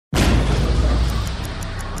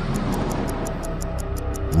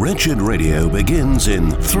Wretched Radio begins in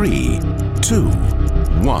 3, 2,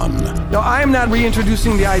 1. Now, I am not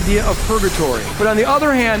reintroducing the idea of purgatory, but on the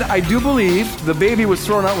other hand, I do believe the baby was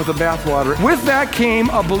thrown out with the bathwater. With that came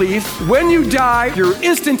a belief, when you die, you're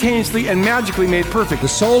instantaneously and magically made perfect. The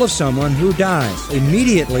soul of someone who dies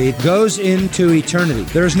immediately goes into eternity.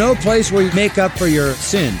 There is no place where you make up for your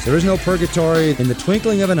sins. There is no purgatory. In the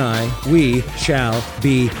twinkling of an eye, we shall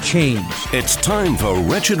be changed. It's time for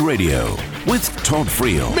Wretched Radio with Todd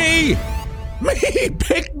Friel. Me!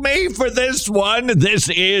 Pick me for this one. This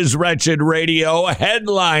is Wretched Radio. A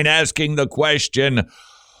headline asking the question,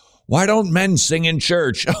 why don't men sing in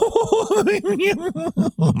church?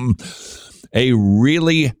 A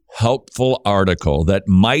really helpful article that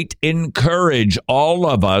might encourage all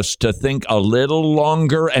of us to think a little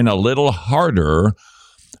longer and a little harder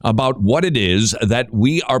about what it is that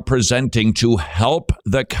we are presenting to help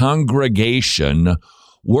the congregation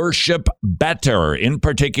worship better. In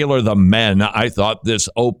particular, the men. I thought this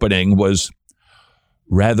opening was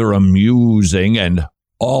rather amusing and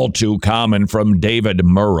all too common from David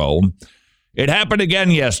Murrow. It happened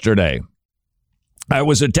again yesterday. I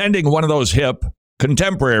was attending one of those hip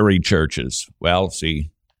contemporary churches. Well,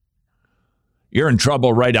 see, you're in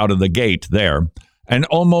trouble right out of the gate there. And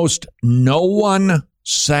almost no one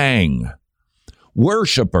sang.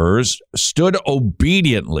 Worshippers stood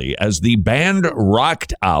obediently as the band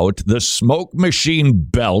rocked out, the smoke machine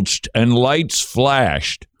belched, and lights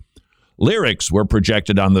flashed. Lyrics were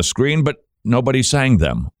projected on the screen, but nobody sang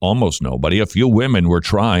them. Almost nobody. A few women were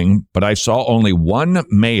trying, but I saw only one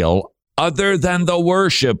male other than the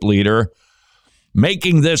worship leader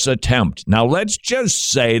making this attempt. Now, let's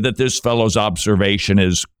just say that this fellow's observation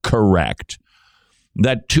is correct,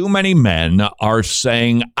 that too many men are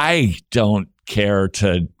saying, I don't care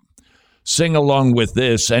to sing along with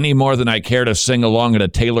this any more than I care to sing along at a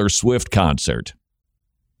Taylor Swift concert.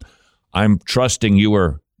 I'm trusting you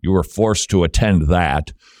were forced to attend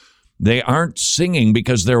that. They aren't singing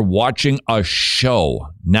because they're watching a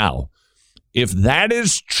show. Now, if that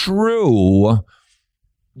is true,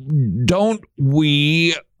 don't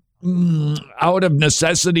we, out of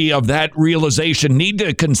necessity of that realization, need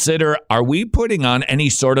to consider, are we putting on any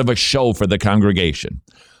sort of a show for the congregation?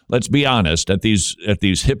 Let's be honest, at these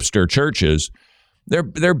hipster churches, they're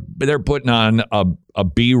putting on a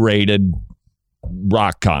B-rated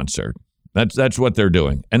rock concert. That's what they're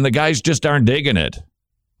doing. And the guys just aren't digging it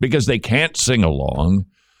because they can't sing along.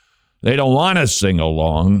 They don't want to sing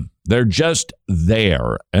along. They're just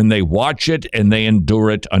there, and they watch it and they endure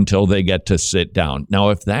it until they get to sit down. Now,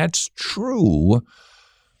 if that's true,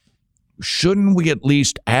 shouldn't we at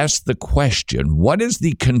least ask the question, what is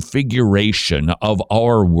the configuration of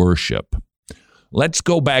our worship? Let's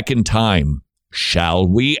go back in time, shall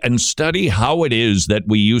we, and study how it is that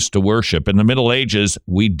we used to worship. In the Middle Ages,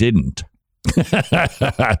 we didn't.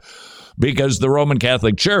 Because the Roman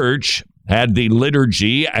Catholic Church had the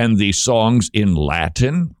liturgy and the songs in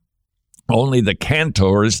Latin. Only the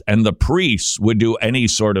cantors and the priests would do any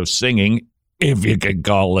sort of singing, if you could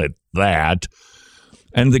call it that.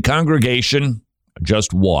 And the congregation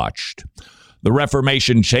just watched. The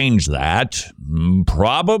Reformation changed that.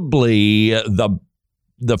 Probably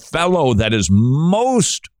the fellow that is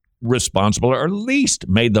most responsible, or at least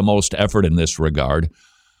made the most effort in this regard,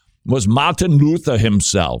 was Martin Luther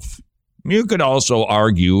himself. You could also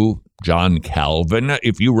argue John Calvin.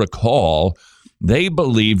 If you recall, they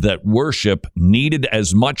believed that worship needed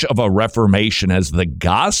as much of a reformation as the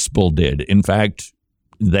gospel did. In fact,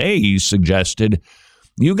 they suggested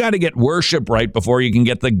you got to get worship right before you can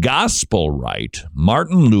get the gospel right.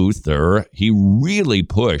 Martin Luther, he really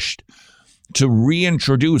pushed to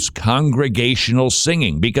reintroduce congregational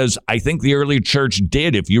singing because I think the early church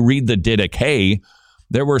did. If you read the Didache,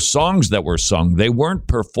 there were songs that were sung. They weren't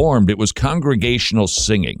performed. It was congregational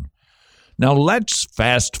singing. Now, let's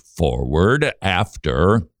fast forward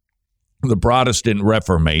after the Protestant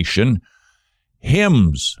Reformation.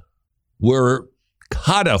 Hymns were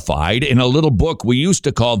codified in a little book we used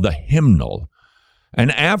to call the hymnal.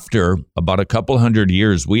 And after about a couple hundred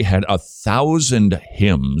years, we had 1,000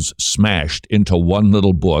 hymns smashed into one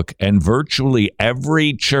little book, and virtually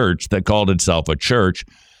every church that called itself a church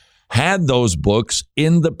had those books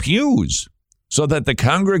in the pews so that the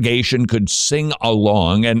congregation could sing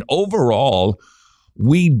along. And overall,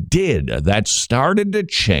 we did. That started to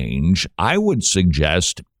change, I would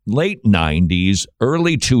suggest, late 90s,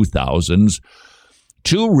 early 2000s.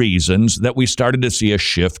 Two reasons that we started to see a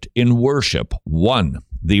shift in worship. One,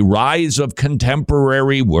 the rise of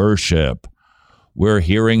contemporary worship. We're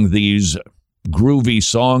hearing these groovy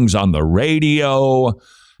songs on the radio,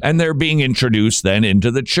 and they're being introduced then into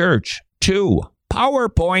the church. Two,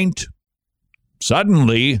 PowerPoint.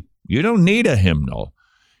 Suddenly, you don't need a hymnal.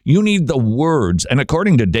 You need the words. And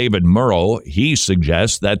according to David Murrow, he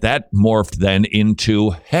suggests that morphed then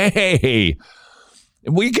into, hey,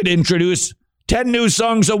 we could introduce 10 new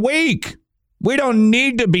songs a week. We don't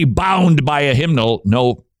need to be bound by a hymnal.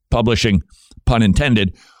 No publishing, pun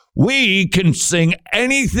intended. We can sing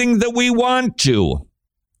anything that we want to.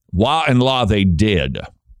 They did.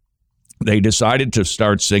 They decided to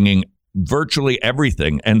start singing virtually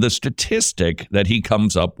everything. And the statistic that he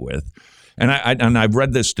comes up with, and I've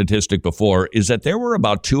read this statistic before, is that there were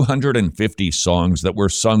about 250 songs that were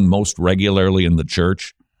sung most regularly in the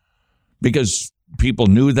church because people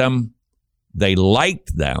knew them, they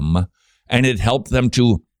liked them, and it helped them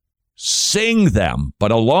to sing them.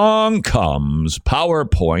 But along comes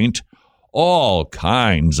PowerPoint, all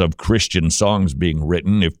kinds of Christian songs being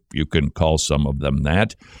written, if you can call some of them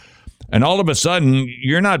that. And all of a sudden,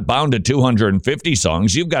 you're not bound to 250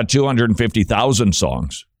 songs. You've got 250,000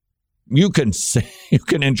 songs. You can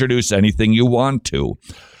introduce anything you want to.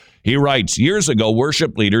 He writes, years ago,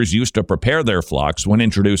 worship leaders used to prepare their flocks when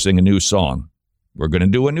introducing a new song. We're going to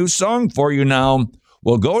do a new song for you now.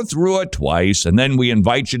 We'll go through it twice, and then we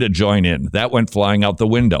invite you to join in. That went flying out the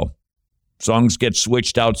window. Songs get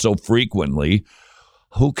switched out so frequently.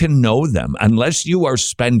 Who can know them unless you are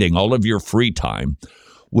spending all of your free time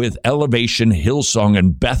with Elevation, Hillsong,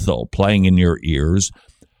 and Bethel playing in your ears?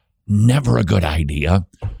 Never a good idea.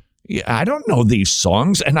 I don't know these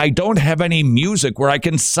songs, and I don't have any music where I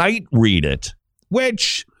can sight read it,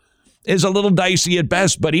 which is a little dicey at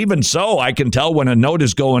best, but even so, I can tell when a note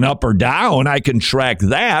is going up or down. I can track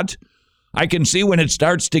that. I can see when it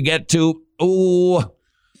starts to get to,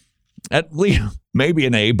 at least maybe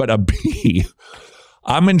an A, but a B.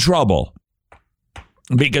 I'm in trouble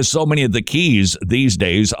because so many of the keys these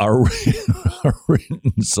days are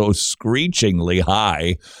written so screechingly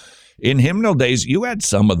high. In hymnal days, you had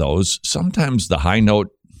some of those. Sometimes the high note,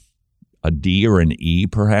 a D or an E,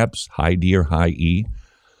 perhaps, high D or high E.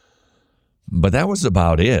 But that was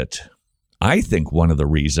about it. I think one of the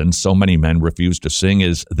reasons so many men refuse to sing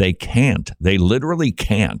is they can't. They literally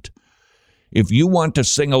can't. If you want to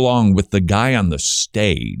sing along with the guy on the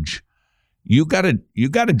stage, you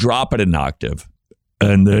gotta drop it an octave,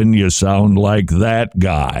 and then you sound like that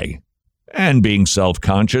guy. And being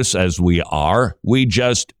self-conscious as we are, we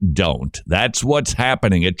just don't. That's what's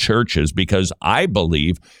happening at churches because I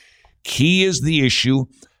believe key is the issue.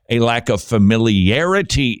 A lack of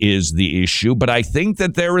familiarity is the issue, but I think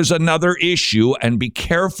that there is another issue, and be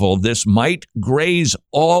careful, this might graze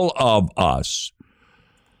all of us.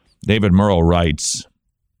 David Murrow writes,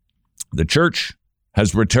 the church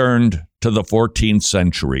has returned to the 14th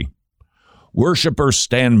century. Worshippers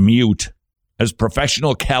stand mute as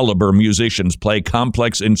professional caliber musicians play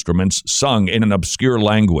complex instruments sung in an obscure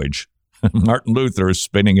language. Martin Luther is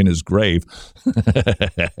spinning in his grave.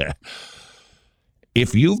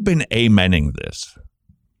 If you've been amening this,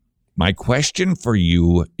 my question for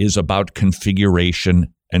you is about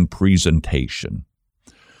configuration and presentation.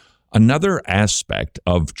 Another aspect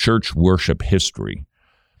of church worship history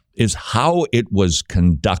is how it was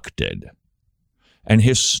conducted. And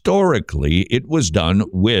historically, it was done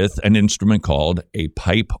with an instrument called a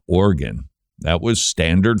pipe organ. That was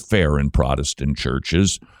standard fare in Protestant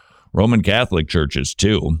churches, Roman Catholic churches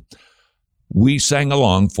too. We sang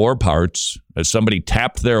along 4 parts as somebody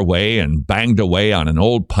tapped their way and banged away on an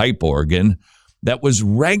old pipe organ that was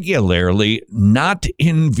regularly not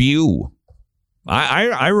in view.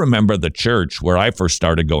 I remember the church where I first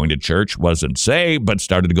started going to church, wasn't saved, but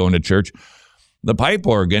started going to church. The pipe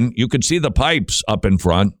organ, you could see the pipes up in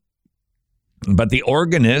front, but the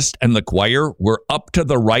organist and the choir were up to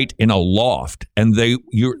the right in a loft. And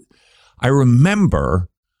I remember,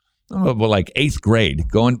 like 8th grade,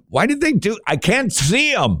 going, why did they do? I can't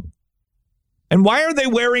see them. And why are they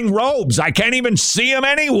wearing robes? I can't even see them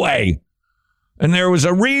anyway. And there was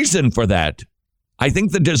a reason for that. I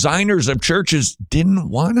think the designers of churches didn't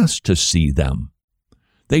want us to see them.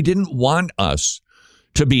 They didn't want us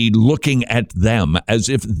to be looking at them as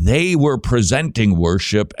if they were presenting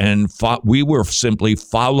worship and we were simply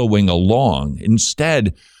following along.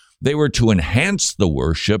 Instead, they were to enhance the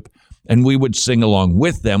worship and we would sing along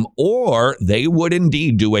with them, or they would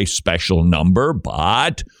indeed do a special number,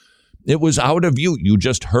 but it was out of view. You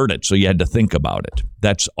just heard it, so you had to think about it.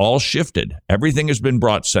 That's all shifted. Everything has been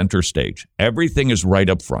brought center stage. Everything is right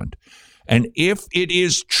up front. And if it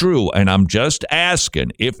is true, and I'm just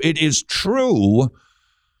asking, if it is true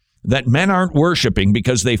that men aren't worshiping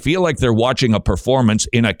because they feel like they're watching a performance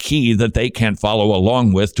in a key that they can't follow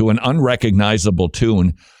along with to an unrecognizable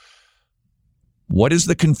tune, what is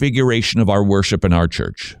the configuration of our worship in our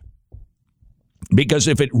church? Because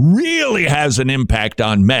if it really has an impact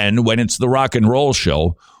on men when it's the rock and roll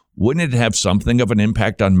show, wouldn't it have something of an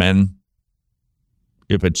impact on men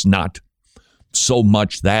if it's not so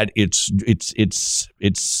much that it's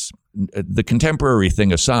the contemporary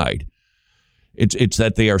thing aside? It's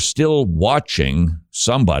that they are still watching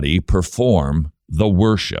somebody perform the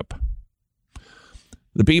worship.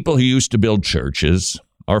 The people who used to build churches,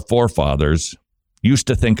 our forefathers, used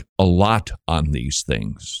to think a lot on these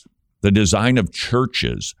things. The design of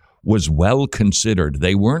churches was well considered.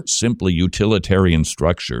 They weren't simply utilitarian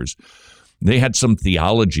structures. They had some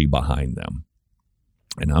theology behind them.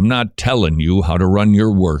 And I'm not telling you how to run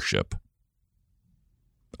your worship.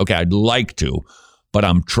 Okay, I'd like to, but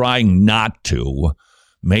I'm trying not to.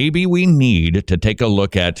 Maybe we need to take a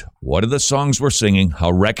look at what are the songs we're singing,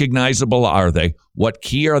 how recognizable are they, what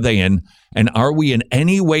key are they in, and are we in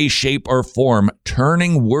any way, shape, or form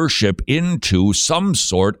turning worship into some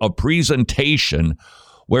sort of presentation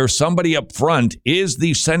where somebody up front is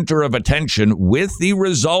the center of attention, with the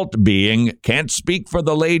result being, can't speak for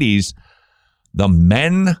the ladies, the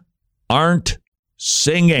men aren't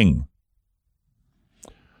singing.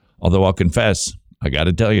 Although I'll confess, I got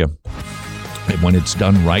to tell you, when it's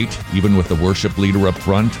done right, even with the worship leader up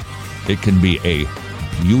front, it can be a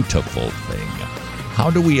beautiful thing. How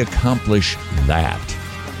do we accomplish that?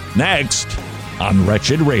 Next on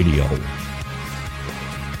Wretched Radio.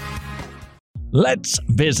 Let's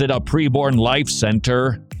visit a preborn life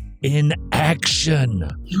center in action.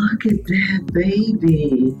 Look at that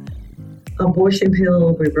baby. Abortion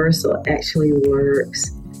pill reversal actually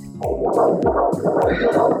works.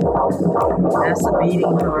 That's a beating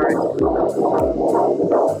heart. Oh,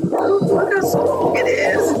 look how strong it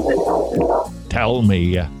is. Tell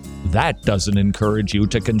me that doesn't encourage you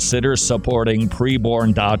to consider supporting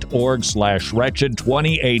preborn.org/wretched.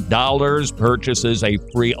 $28 purchases a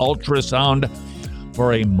free ultrasound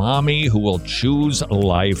for a mommy who will choose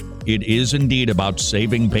life. It is indeed about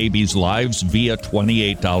saving babies' lives via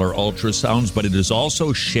 $28 ultrasounds, but it is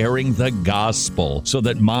also sharing the gospel so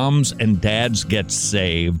that moms and dads get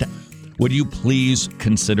saved. Would you please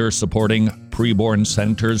consider supporting preborn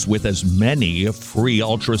centers with as many free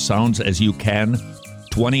ultrasounds as you can?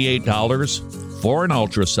 $28 for an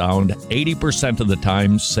ultrasound, 80% of the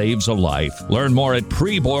time saves a life. Learn more at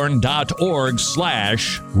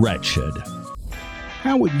preborn.org/wretched.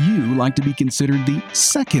 How would you like to be considered the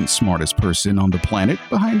second smartest person on the planet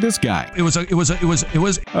behind this guy? It was.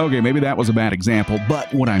 Okay, maybe that was a bad example,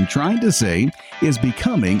 but what I'm trying to say is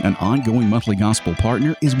becoming an ongoing monthly gospel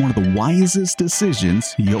partner is one of the wisest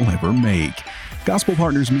decisions you'll ever make. Gospel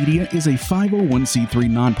Partners Media is a 501c3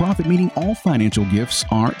 nonprofit, meaning all financial gifts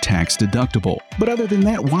are tax deductible. But other than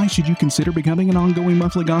that, why should you consider becoming an ongoing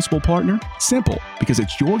monthly gospel partner? Simple, because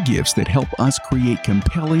it's your gifts that help us create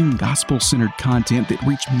compelling gospel-centered content that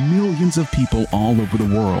reach millions of people all over the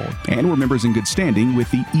world. And we're members in good standing with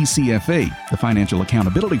the ECFA, the financial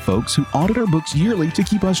accountability folks who audit our books yearly to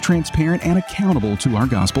keep us transparent and accountable to our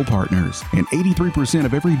gospel partners. And 83%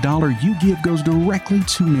 of every dollar you give goes directly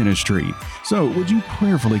to ministry. So would you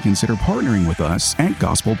prayerfully consider partnering with us at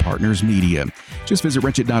Gospel Partners Media? Just visit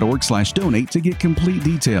wretched.org/donate to get complete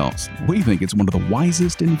details. We think it's one of the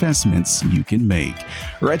wisest investments you can make.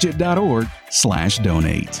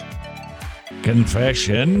 wretched.org/donate.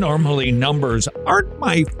 Confession. Normally numbers aren't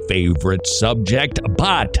my favorite subject,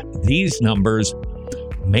 but these numbers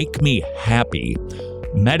make me happy.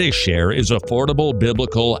 Medishare is affordable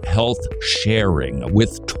biblical health sharing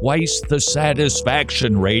with twice the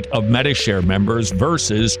satisfaction rate of Medishare members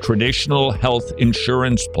versus traditional health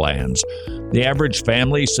insurance plans. The average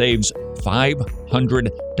family saves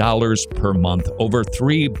 $500 per month. Over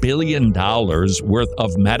 $3 billion worth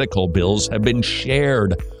of medical bills have been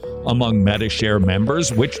shared among Medishare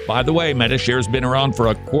members, which, by the way, Medishare has been around for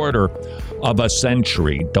a quarter of a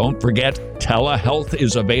century. Don't forget, telehealth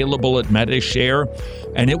is available at Medishare,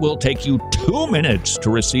 and it will take you 2 minutes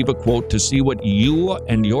to receive a quote to see what you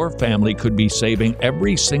and your family could be saving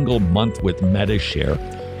every single month with Medishare.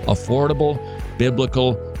 Affordable,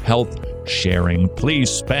 biblical health sharing.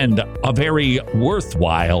 Please spend a very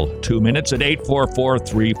worthwhile 2 minutes at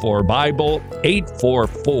 844-34-BIBLE,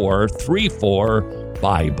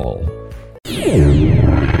 844-34-BIBLE.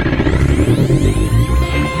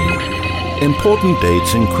 Important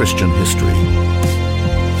dates in Christian history.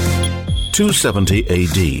 270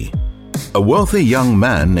 AD. A wealthy young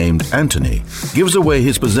man named Antony gives away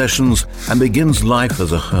his possessions and begins life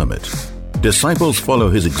as a hermit. Disciples follow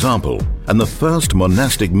his example, and the first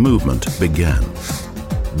monastic movement began.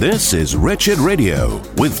 This is Wretched Radio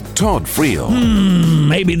with Todd Friel.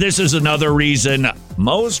 Maybe this is another reason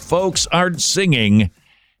most folks aren't singing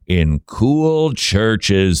in cool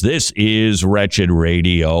churches. This is Wretched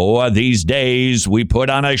Radio. These days, we put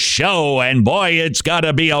on a show, and boy, it's got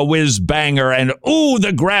to be a whiz-banger, and ooh,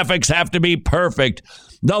 the graphics have to be perfect.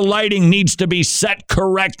 The lighting needs to be set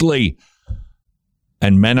correctly.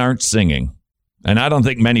 And men aren't singing. And I don't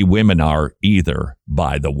think many women are either,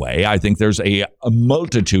 by the way. I think there's a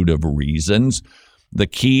multitude of reasons. The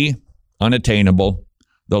key, unattainable.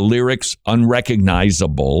 The lyrics,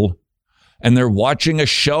 unrecognizable. And they're watching a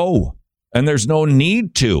show. And there's no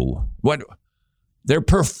need to. They're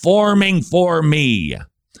performing for me,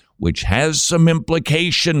 which has some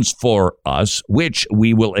implications for us, which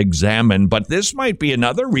we will examine. But this might be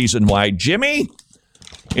another reason why, Jimmy,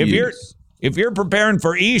 if you're preparing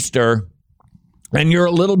for Easter and you're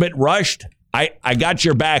a little bit rushed, I got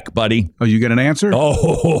your back, buddy. Oh, you get an answer?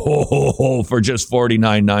 Oh, for just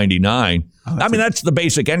 $49.99. I mean, that's the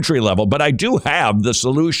basic entry level, but I do have the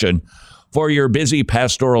solution for your busy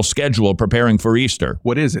pastoral schedule preparing for Easter.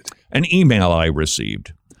 What is it? An email I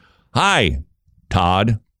received. Hi,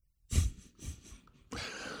 Todd.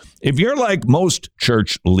 If you're like most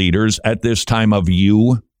church leaders at this time of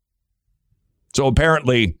so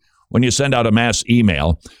apparently when you send out a mass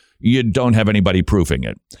email, you don't have anybody proofing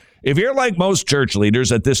it. If you're like most church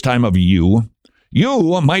leaders at this time of you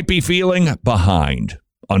might be feeling behind,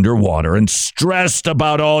 underwater, and stressed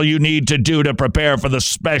about all you need to do to prepare for the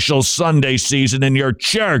special Sunday season in your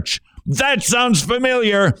church. That sounds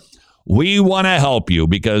familiar. We want to help you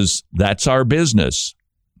because that's our business.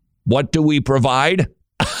 What do we provide?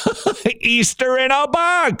 Easter in a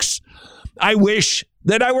box. I wish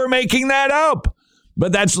that I were making that up,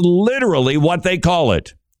 but that's literally what they call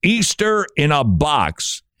it. Easter in a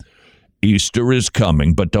box. Easter is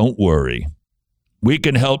coming, but don't worry. We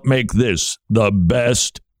can help make this the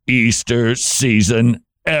best Easter season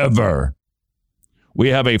ever. We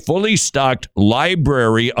have a fully stocked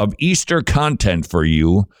library of Easter content for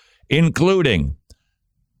you, including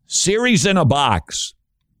series in a box.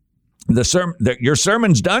 Your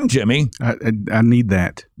sermon's done, Jimmy. I need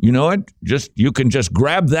that. You know what? You can just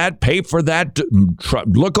grab that, pay for that,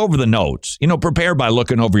 look over the notes. Prepare by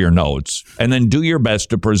looking over your notes, and then do your best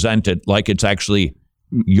to present it like it's actually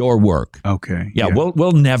your work. Okay. Yeah.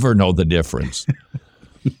 We'll never know the difference.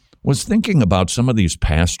 Was thinking about some of these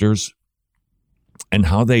pastors and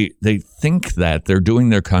how they think that they're doing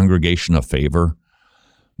their congregation a favor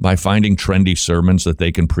by finding trendy sermons that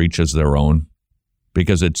they can preach as their own.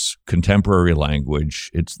 Because it's contemporary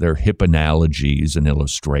language, it's their hip analogies and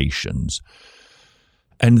illustrations,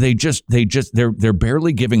 and they're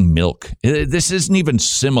barely giving milk. This isn't even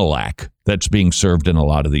Similac that's being served in a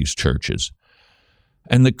lot of these churches,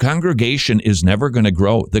 and the congregation is never going to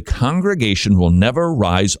grow. The congregation will never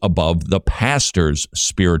rise above the pastor's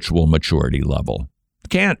spiritual maturity level.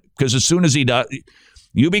 Can't, because as soon as he does,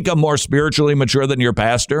 you become more spiritually mature than your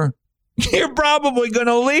pastor, you're probably going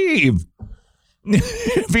to leave.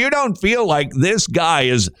 If you don't feel like this guy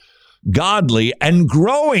is godly and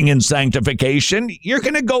growing in sanctification, you're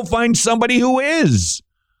going to go find somebody who is.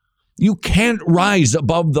 You can't rise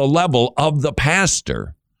above the level of the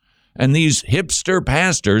pastor. And these hipster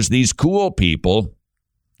pastors, these cool people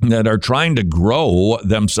that are trying to grow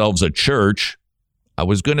themselves a church, I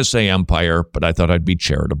was going to say empire, but I thought I'd be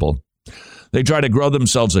charitable. They try to grow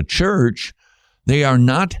themselves a church. They are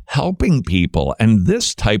not helping people. And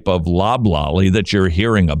this type of loblolly that you're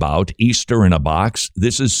hearing about, Easter in a box,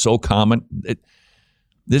 this is so common.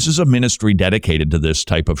 This is a ministry dedicated to this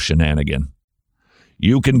type of shenanigan.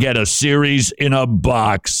 You can get a series in a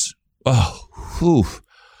box. Oh, whew.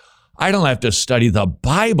 I don't have to study the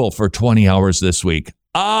Bible for 20 hours this week.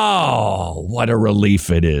 Oh, what a relief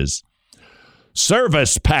it is.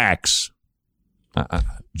 Service packs.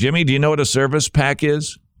 Jimmy, do you know what a service pack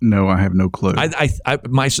is? No, I have no clue.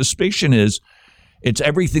 My suspicion is it's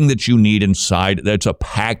everything that you need inside. That's a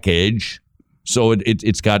package. So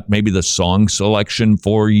it's got maybe the song selection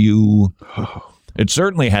for you. It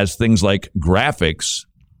certainly has things like graphics,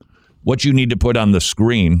 what you need to put on the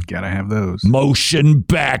screen. Gotta have those. Motion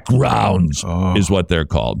backgrounds is what they're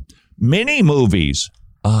called. Mini movies.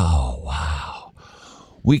 Oh, wow.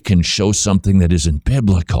 We can show something that isn't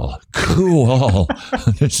biblical. Cool.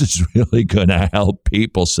 This is really going to help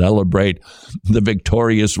people celebrate the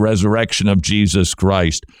victorious resurrection of Jesus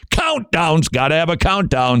Christ. Countdowns. Got to have a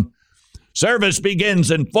countdown. Service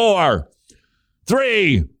begins in 4,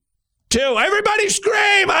 3, 2. Everybody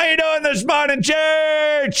scream. How you doing this morning,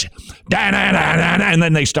 church? Da-na-na-na-na. And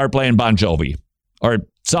then they start playing Bon Jovi or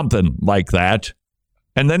something like that.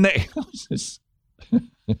 And then they...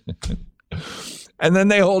 And then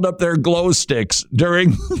they hold up their glow sticks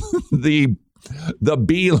during the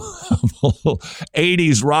B-level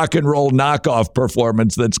 80s rock and roll knockoff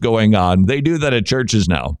performance that's going on. They do that at churches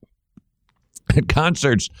now. At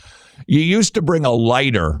concerts, you used to bring a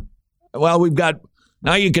lighter. Well,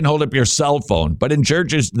 now you can hold up your cell phone, but in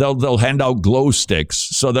churches, they'll hand out glow sticks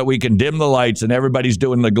so that we can dim the lights and everybody's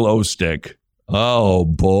doing the glow stick. Oh,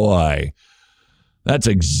 boy. That's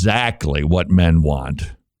exactly what men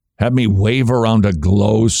want. Have me wave around a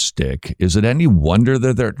glow stick. Is it any wonder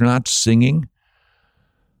that they're not singing?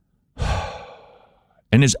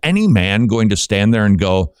 And is any man going to stand there and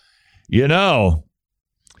go,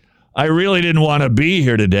 I really didn't want to be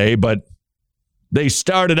here today, but they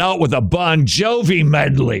started out with a Bon Jovi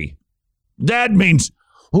medley. That means,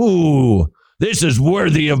 this is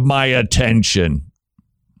worthy of my attention.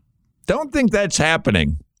 Don't think that's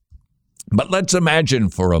happening. But let's imagine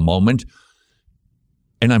for a moment,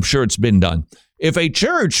 and I'm sure it's been done, if a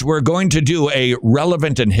church were going to do a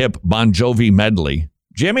relevant and hip Bon Jovi medley.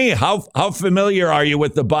 Jimmy, how familiar are you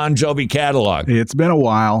with the Bon Jovi catalog? It's been a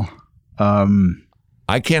while.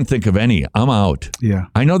 I can't think of any. I'm out. Yeah.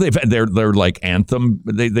 I know they're like Anthem.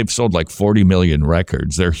 They've sold like 40 million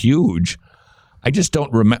records. They're huge. I just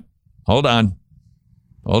don't remember. Hold on.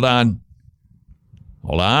 And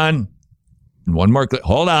one more clip.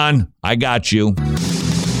 Hold on. I got you.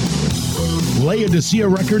 Laodicea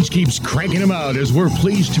Records keeps cranking them out as we're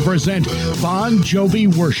pleased to present Bon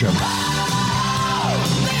Jovi Worship.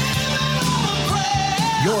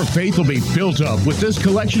 Your faith will be built up with this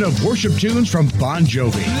collection of worship tunes from Bon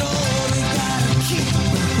Jovi.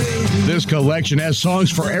 This collection has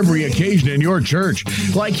songs for every occasion in your church,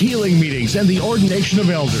 like healing meetings and the ordination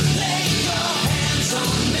of elders.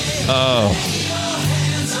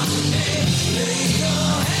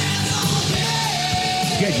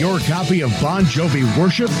 Get your copy of Bon Jovi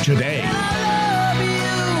Worship today.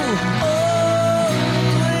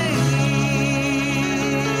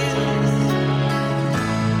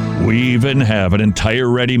 We even have an entire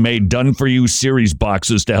ready-made, done-for-you series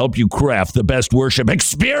boxes to help you craft the best worship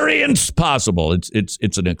experience possible.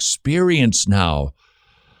 It's an experience now.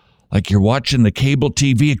 Like you're watching the cable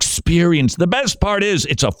TV experience. The best part is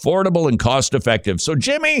it's affordable and cost-effective. So,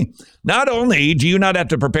 Jimmy, not only do you not have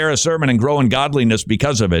to prepare a sermon and grow in godliness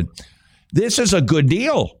because of it, this is a good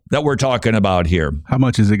deal that we're talking about here. How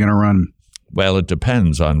much is it going to run? Well, it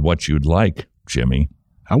depends on what you'd like, Jimmy.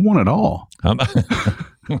 I want it all.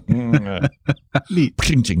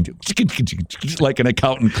 Like an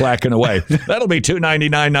accountant clacking away. That'll be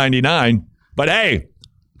 $299.99. But hey,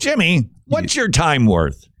 Jimmy, what's your time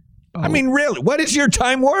worth? I mean, really, what is your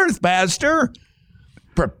time worth, Pastor?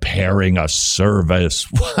 Preparing a service.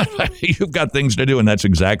 You've got things to do, and that's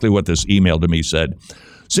exactly what this email to me said.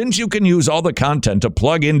 Since you can use all the content to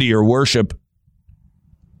plug into your worship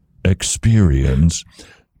experience,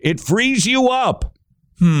 it frees you up.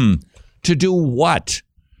 To do what?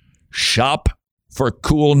 Shop for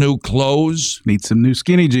cool new clothes? Need some new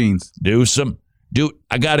skinny jeans.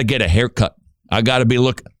 I got to get a haircut. I got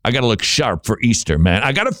to look sharp for Easter, man.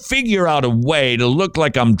 I got to figure out a way to look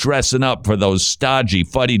like I'm dressing up for those stodgy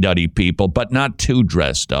fuddy-duddy people, but not too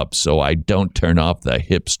dressed up so I don't turn off the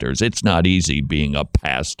hipsters. It's not easy being a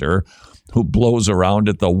pastor who blows around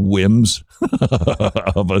at the whims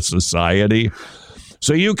of a society.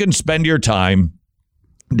 So you can spend your time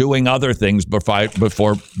doing other things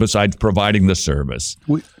besides providing the service.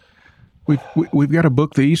 We've got to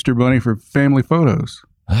book the Easter Bunny for family photos.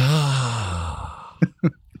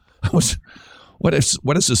 What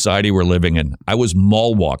a society we're living in. I was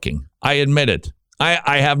mall walking. I admit it.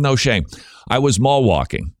 I have no shame. I was mall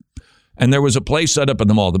walking, and there was a place set up in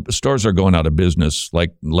the mall. The stores are going out of business,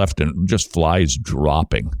 like left and just flies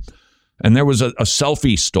dropping. And there was a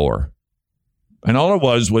selfie store. And all it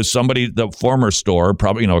was somebody, the former store,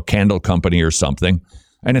 probably, a candle company or something.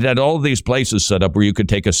 And it had all of these places set up where you could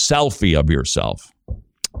take a selfie of yourself.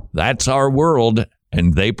 That's our world.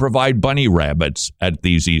 And they provide bunny rabbits at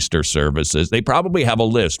these Easter services. They probably have a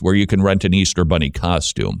list where you can rent an Easter bunny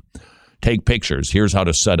costume. Take pictures. Here's how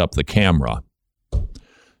to set up the camera.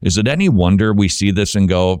 Is it any wonder we see this and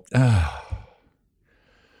go,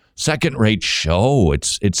 second-rate show.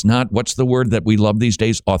 It's not, what's the word that we love these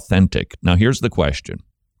days? Authentic. Now, here's the question.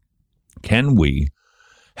 Can we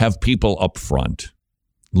have people up front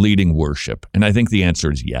leading worship? And I think the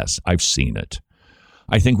answer is yes. I've seen it.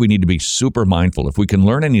 I think we need to be super mindful. If we can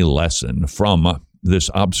learn any lesson from this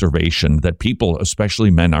observation that people,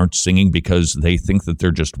 especially men, aren't singing because they think that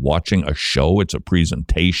they're just watching a show. It's a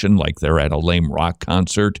presentation, like they're at a lame rock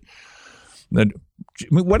concert. That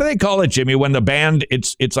What do they call it, Jimmy, when the band,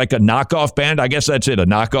 it's like a knockoff band? I guess that's it, a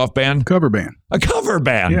knockoff band? Cover band. A cover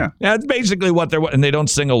band. Yeah. That's basically what and they don't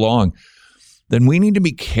sing along. Then we need to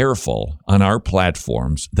be careful on our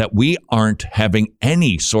platforms that we aren't having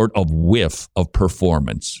any sort of whiff of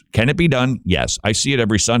performance. Can it be done? Yes. I see it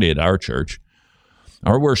every Sunday at our church.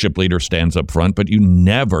 Our worship leader stands up front, but you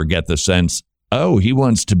never get the sense, oh, he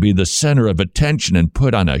wants to be the center of attention and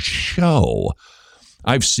put on a show.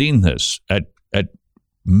 I've seen this at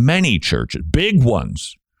many churches, big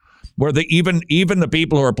ones, where even the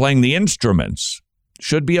people who are playing the instruments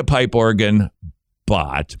should be a pipe organ,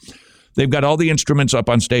 but they've got all the instruments up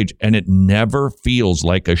on stage, and it never feels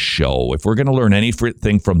like a show. If we're going to learn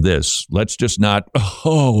anything from this, let's just not,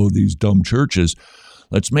 these dumb churches.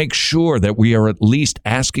 Let's make sure that we are at least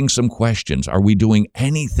asking some questions. Are we doing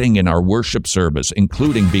anything in our worship service,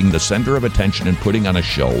 including being the center of attention and putting on a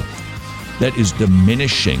show that is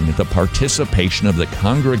diminishing the participation of the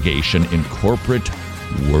congregation in corporate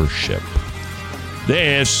worship?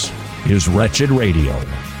 This is Wretched Radio.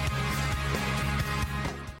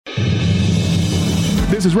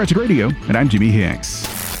 This is Wretched Radio, and I'm Jimmy Hicks.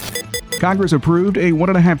 Congress approved a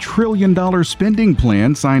 $1.5 trillion spending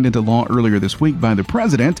plan signed into law earlier this week by the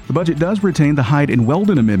president. The budget does retain the Hyde and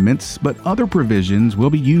Weldon amendments, but other provisions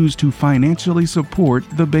will be used to financially support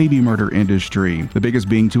the baby murder industry. The biggest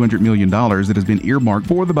being $200 million that has been earmarked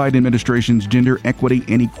for the Biden administration's Gender Equity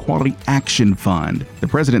and Equality Action Fund. The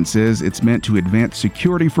president says it's meant to advance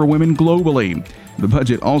security for women globally. The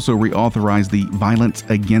budget also reauthorized the Violence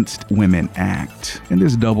Against Women Act. And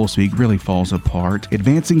this doublespeak really falls apart.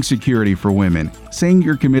 Advancing security for women, saying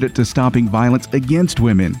you're committed to stopping violence against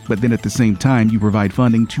women, but then at the same time you provide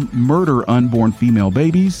funding to murder unborn female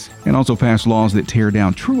babies, and also pass laws that tear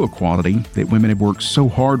down true equality that women have worked so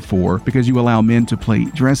hard for because you allow men to play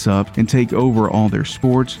dress up and take over all their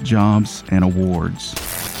sports, jobs, and awards.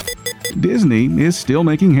 Disney is still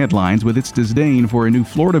making headlines with its disdain for a new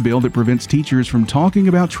Florida bill that prevents teachers from talking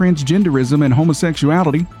about transgenderism and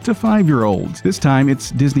homosexuality to 5-year-olds. This time,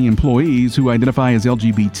 it's Disney employees who identify as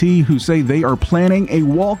LGBT who say they are planning a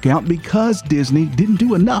walkout because Disney didn't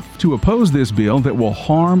do enough to oppose this bill that will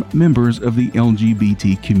harm members of the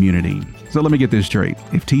LGBT community. So let me get this straight.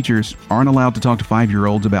 If teachers aren't allowed to talk to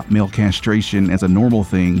 5-year-olds about male castration as a normal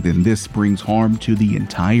thing, then this brings harm to the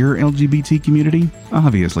entire LGBT community?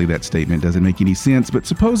 Obviously, that statement doesn't make any sense, but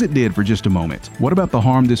suppose it did for just a moment. What about the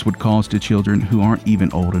harm this would cause to children who aren't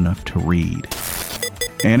even old enough to read?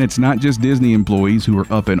 And it's not just Disney employees who are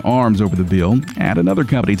up in arms over the bill. Add another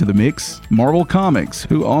company to the mix, Marvel Comics,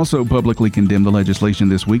 who also publicly condemned the legislation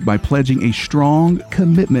this week by pledging a strong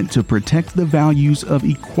commitment to protect the values of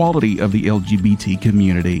equality of the LGBT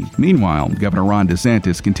community. Meanwhile, Governor Ron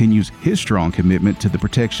DeSantis continues his strong commitment to the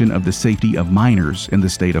protection of the safety of minors in the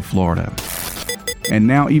state of Florida. And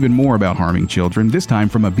now even more about harming children, this time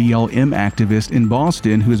from a BLM activist in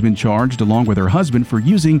Boston who has been charged along with her husband for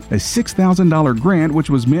using a $6,000 grant which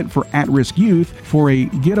was meant for at-risk youth for a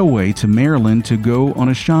getaway to Maryland to go on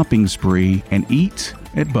a shopping spree and eat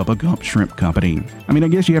at Bubba Gump Shrimp Company. I mean, I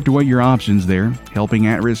guess you have to weigh your options there, helping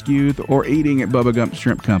at-risk youth or eating at Bubba Gump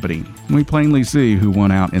Shrimp Company. We plainly see who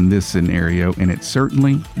won out in this scenario, and it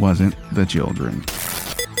certainly wasn't the children.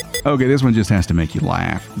 Okay, this one just has to make you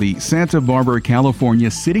laugh. The Santa Barbara,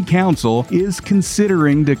 California City Council is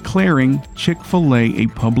considering declaring Chick-fil-A a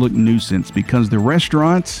public nuisance because the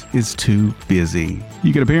restaurant is too busy.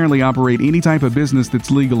 You can apparently operate any type of business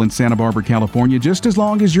that's legal in Santa Barbara, California, just as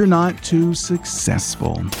long as you're not too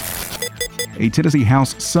successful. A Tennessee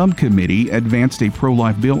House subcommittee advanced a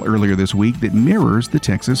pro-life bill earlier this week that mirrors the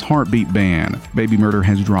Texas heartbeat ban. Baby murder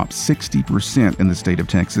has dropped 60% in the state of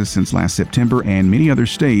Texas since last September, and many other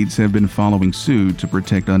states have been following suit to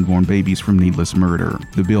protect unborn babies from needless murder.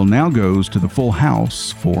 The bill now goes to the full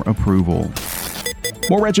House for approval.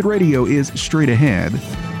 More Wretched Radio is straight ahead.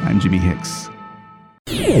 I'm Jimmy Hicks.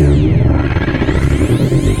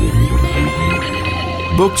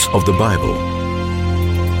 Books of the Bible.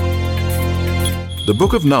 The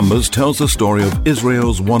book of Numbers tells the story of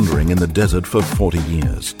Israel's wandering in the desert for 40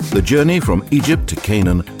 years. The journey from Egypt to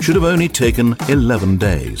Canaan should have only taken 11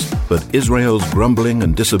 days, but Israel's grumbling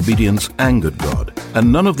and disobedience angered God,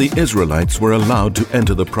 and none of the Israelites were allowed to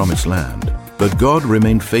enter the promised land. But God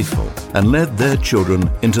remained faithful and led their children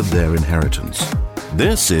into their inheritance.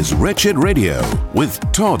 This is Wretched Radio with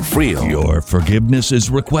Todd Friel. Your forgiveness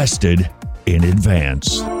is requested in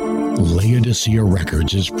advance. Laodicea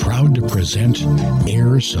Records is proud to present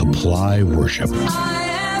Air Supply Worship.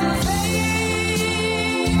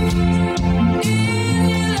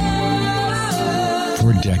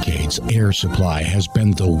 For decades, Air Supply has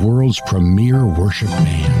been the world's premier worship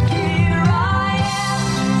band.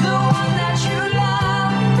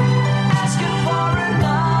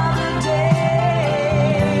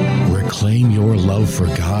 your love for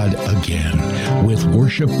God again with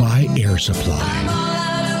Worship by Air Supply.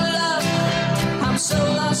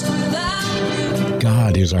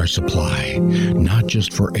 God is our supply, not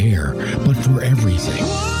just for air, but for everything.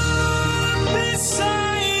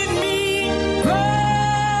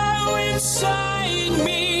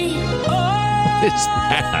 What is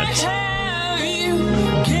that?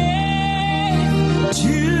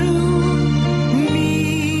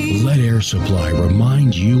 Let Air Supply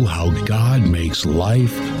remind you how God makes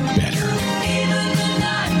life better.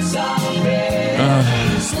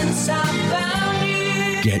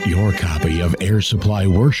 Get your copy of Air Supply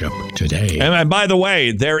Worship today. And by the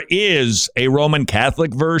way, there is a Roman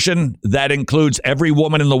Catholic version that includes every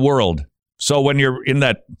woman in the world. So when you're in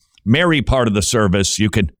that Mary part of the service, you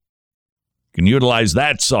can utilize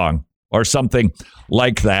that song or something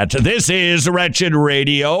like that. This is Wretched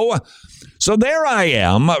Radio. So there I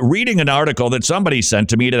am reading an article that somebody sent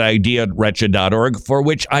to me at idea@wretched.org, for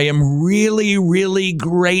which I am really, really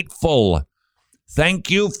grateful. Thank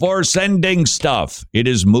you for sending stuff. It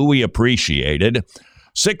is muy appreciated.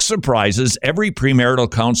 6 surprises every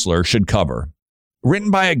premarital counselor should cover. Written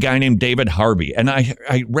by a guy named David Harvey. And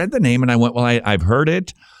I read the name and I went, well, I've heard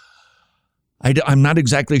it. I'm not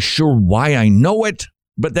exactly sure why I know it.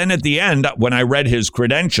 But then at the end, when I read his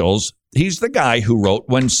credentials, he's the guy who wrote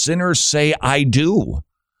When Sinners Say I Do.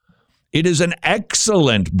 It is an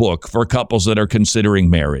excellent book for couples that are considering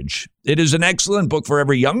marriage. It is an excellent book for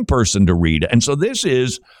every young person to read. And so this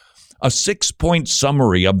is a 6-point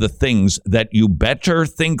summary of the things that you better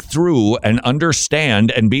think through and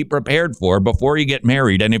understand and be prepared for before you get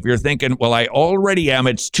married. And if you're thinking, well, I already am,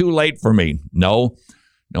 it's too late for me. No,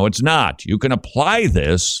 it's not. You can apply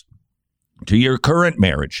this to your current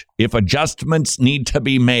marriage. If adjustments need to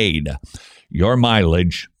be made, your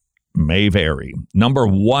mileage may vary. Number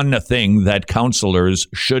 1 thing that counselors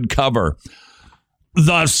should cover: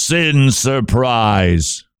 the sin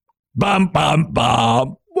surprise. Bum, bum,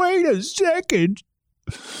 bum. Wait a second.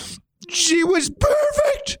 She was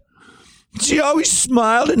perfect. She always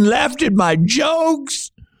smiled and laughed at my jokes.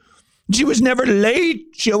 She was never late.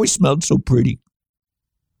 She always smelled so pretty.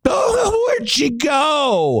 Oh, where'd she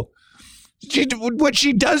go? What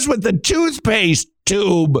she does with the toothpaste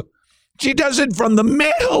tube. She does it from the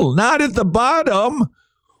middle, not at the bottom.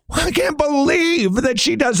 I can't believe that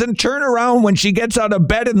she doesn't turn around when she gets out of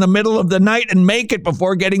bed in the middle of the night and make it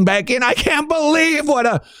before getting back in. I can't believe what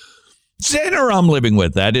a sinner I'm living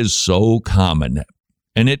with. That is so common.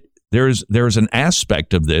 And there's an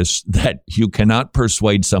aspect of this that you cannot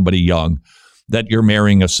persuade somebody young that you're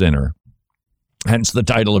marrying a sinner. Hence the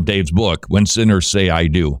title of Dave's book, When Sinners Say I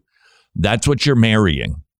Do. That's what you're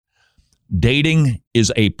marrying. Dating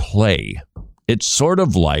is a play. It's sort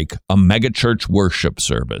of like a megachurch worship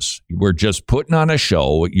service. We're just putting on a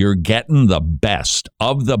show. You're getting the best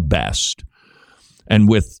of the best. And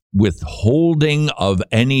with withholding of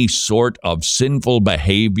any sort of sinful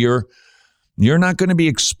behavior, you're not going to be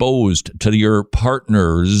exposed to your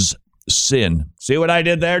partner's sin. See what I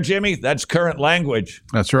did there, Jimmy? That's current language.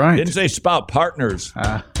 That's right. Didn't say spout partners.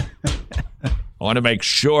 I want to make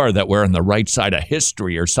sure that we're on the right side of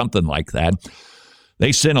history or something like that.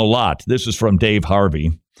 They sin a lot. This is from Dave Harvey.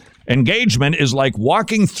 Engagement is like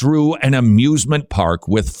walking through an amusement park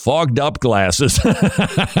with fogged up glasses.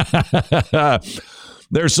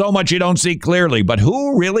 There's so much you don't see clearly, but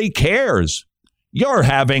who really cares? You're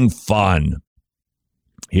having fun.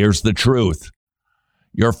 Here's the truth.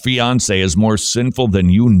 Your fiancé is more sinful than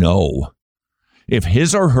you know. If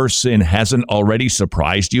his or her sin hasn't already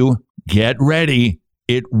surprised you, get ready.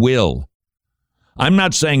 It will. I'm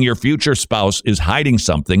not saying your future spouse is hiding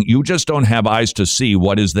something. You just don't have eyes to see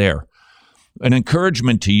what is there. An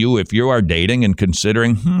encouragement to you if you are dating and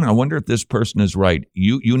considering, I wonder if this person is right.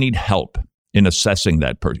 You need help in assessing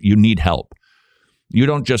that person. You need help. You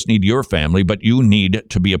don't just need your family, but you need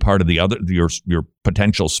to be a part of your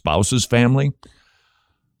potential spouse's family.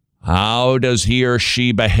 How does he or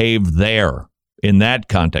she behave there in that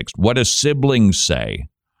context? What do siblings say?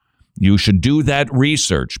 You should do that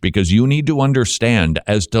research because you need to understand,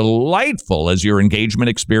 as delightful as your engagement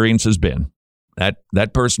experience has been,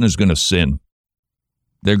 that person is going to sin.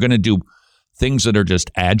 They're going to do things that are just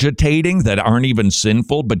agitating, that aren't even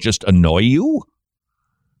sinful, but just annoy you.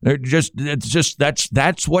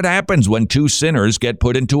 That's what happens when two sinners get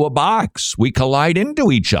put into a box. We collide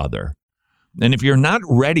into each other. And if you're not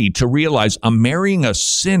ready to realize I'm marrying a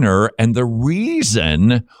sinner, and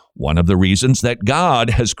one of the reasons that God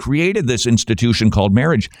has created this institution called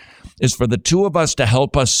marriage is for the two of us to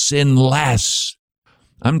help us sin less.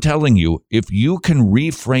 I'm telling you, if you can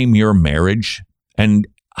reframe your marriage and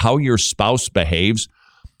how your spouse behaves,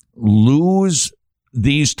 lose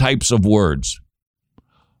these types of words.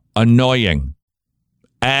 Annoying,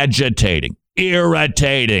 agitating,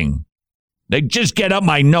 irritating. They just get up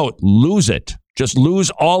my note. Lose it. Just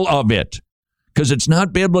lose all of it. Because it's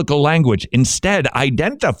not biblical language. Instead,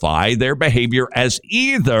 identify their behavior as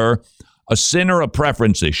either a sin or a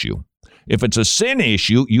preference issue. If it's a sin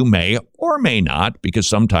issue, you may or may not, because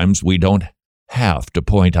sometimes we don't have to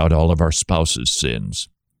point out all of our spouse's sins.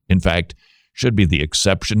 In fact, should be the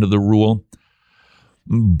exception to the rule.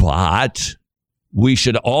 But we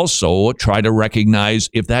should also try to recognize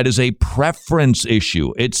if that is a preference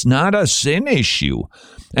issue. It's not a sin issue.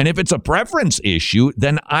 And if it's a preference issue,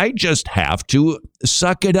 then I just have to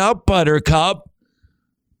suck it up, Buttercup.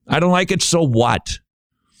 I don't like it, so what?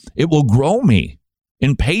 It will grow me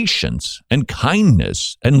in patience and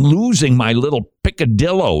kindness and losing my little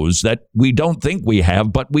picadillos that we don't think we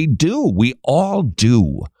have, but we do. We all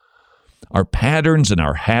do. Our patterns and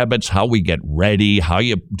our habits, how we get ready, how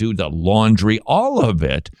you do the laundry, all of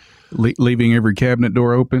it. Leaving every cabinet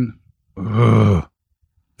door open? Ugh.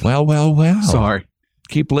 Well. Sorry.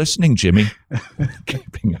 Keep listening, Jimmy.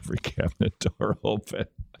 Keeping every cabinet door open.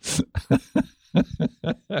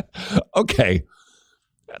 Okay.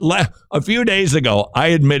 A few days ago, I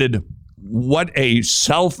admitted what a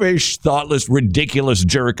selfish, thoughtless, ridiculous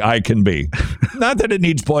jerk I can be. Not that it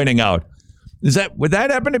needs pointing out. Would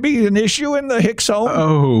that happen to be an issue in the Hicks home?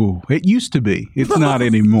 Oh, it used to be. It's not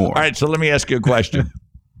anymore. All right, so let me ask you a question.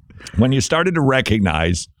 When you started to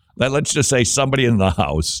recognize that, let's just say somebody in the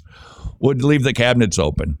house would leave the cabinets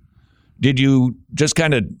open, did you just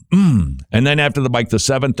kind of, and then after the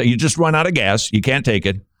seventh day, you just run out of gas, you can't take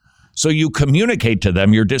it, so you communicate to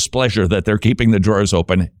them your displeasure that they're keeping the drawers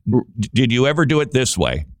open. Did you ever do it this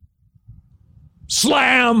way?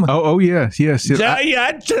 Slam! Oh, yes. Yeah,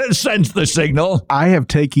 that sends the signal. I have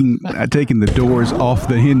taken the doors off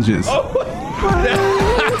the hinges.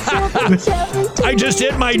 I just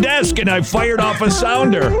hit my desk and I fired off a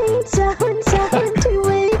sounder.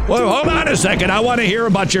 Well, hold on a second. I want to hear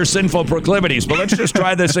about your sinful proclivities, but let's just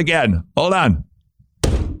try this again. Hold on.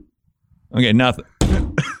 Okay, nothing.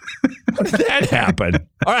 How did that happen?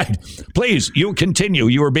 All right, please, you continue.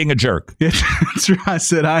 You were being a jerk. That's right. I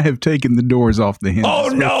said I have taken the doors off the hinges. Oh,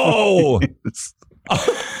 no.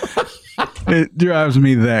 It drives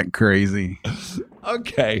me that crazy.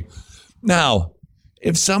 Okay. Now,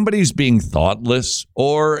 if somebody's being thoughtless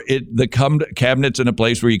or the cabinet's in a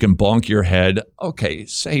place where you can bonk your head, okay,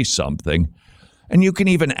 say something. And you can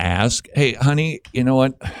even ask, hey, honey, you know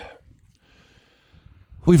what?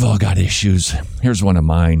 We've all got issues. Here's one of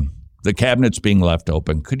mine. The cabinet's being left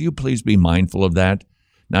open. Could you please be mindful of that?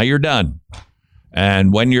 Now you're done.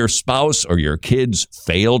 And when your spouse or your kids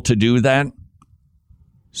fail to do that,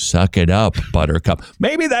 suck it up, Buttercup.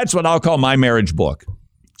 Maybe that's what I'll call my marriage book.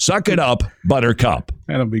 Suck it up, Buttercup.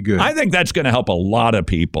 That'll be good. I think that's going to help a lot of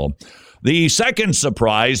people. The second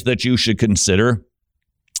surprise that you should consider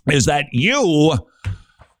is that you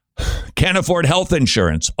can't afford health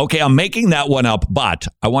insurance. Okay, I'm making that one up, but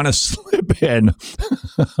I want to slip in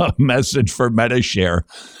a message for Medi-Share.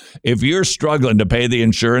 If you're struggling to pay the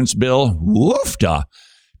insurance bill, woofda,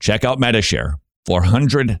 check out Medi-Share.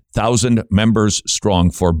 400,000 members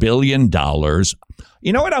strong, $4 billion.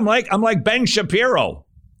 You know what I'm like? I'm like Ben Shapiro.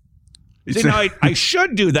 See, now I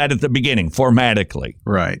should do that at the beginning, formatically.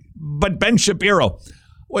 Right. But Ben Shapiro,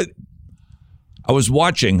 I was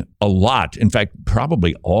watching a lot, in fact,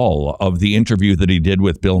 probably all of the interview that he did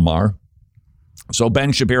with Bill Maher. So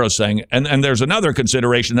Ben Shapiro saying, and there's another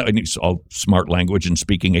consideration that it's all smart language and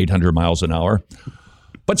speaking 800 miles an hour.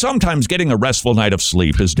 But sometimes getting a restful night of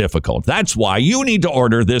sleep is difficult. That's why you need to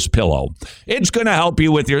order this pillow. It's going to help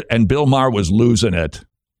you with your, and Bill Maher was losing it.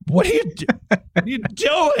 What are you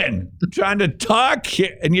doing? Trying to talk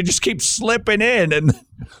and you just keep slipping in and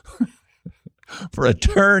for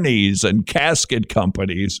attorneys and casket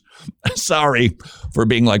companies. Sorry for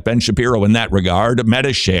being like Ben Shapiro in that regard.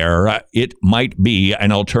 Medi-Share, it might be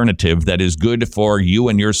an alternative that is good for you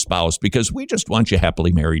and your spouse because we just want you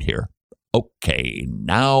happily married here. Okay,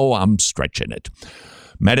 now I'm stretching it.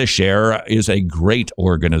 Medi-Share is a great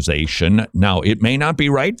organization. Now, it may not be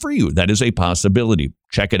right for you. That is a possibility.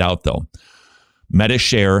 Check it out, though.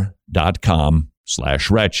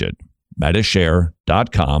 Medishare.com/wretched.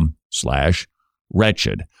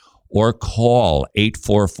 Medishare.com/wretched. Or call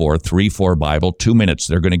 844-34-BIBLE. 2 minutes.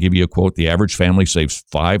 They're going to give you a quote. The average family saves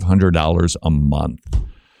 $500 a month.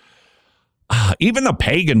 Even the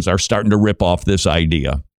pagans are starting to rip off this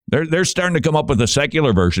idea. They're starting to come up with a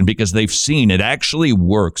secular version because they've seen it actually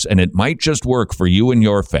works, and it might just work for you and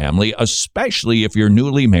your family, especially if you're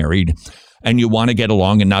newly married and you want to get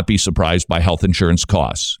along and not be surprised by health insurance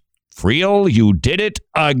costs. Friel, you did it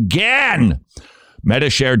again.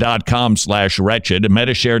 Metashare.com/wretched.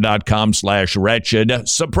 Metashare.com/wretched.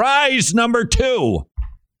 Surprise number 2.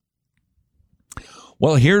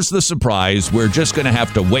 Well, here's the surprise. We're just going to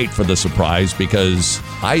have to wait for the surprise because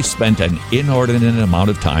I spent an inordinate amount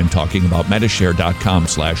of time talking about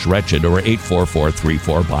metashare.com/wretched or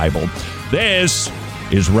 84434-BIBLE. This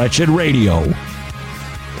is Wretched Radio.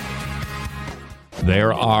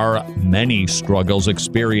 There are many struggles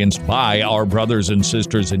experienced by our brothers and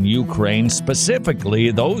sisters in Ukraine,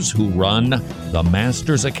 specifically those who run the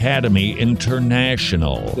Masters Academy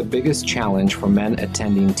International. The biggest challenge for men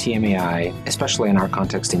attending TMAI, especially in our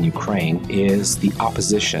context in Ukraine, is the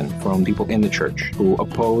opposition from people in the church who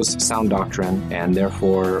oppose sound doctrine, and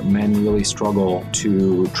therefore men really struggle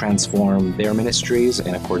to transform their ministries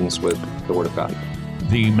in accordance with the Word of God.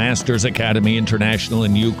 The Masters Academy International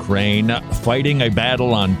in Ukraine fighting a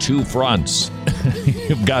battle on 2 fronts.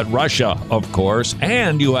 You've got Russia, of course,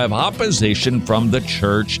 and you have opposition from the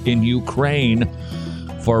church in Ukraine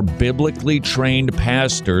for biblically trained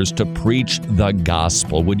pastors to preach the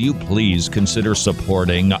gospel. Would you please consider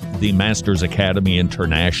supporting the Masters Academy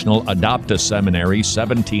International? Adopt a seminary,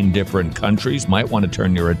 17 different countries. Might want to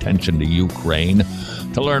turn your attention to Ukraine.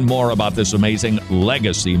 To learn more about this amazing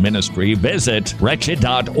legacy ministry, visit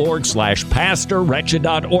wretched.org/pastor,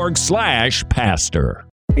 wretched.org/pastor.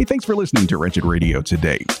 Hey, thanks for listening to Wretched Radio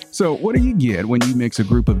today. So, what do you get when you mix a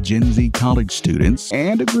group of Gen Z college students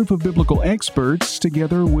and a group of biblical experts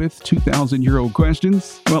together with 2,000-year-old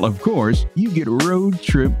questions? Well, of course, you get Road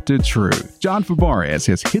Trip to Truth. John Fabarez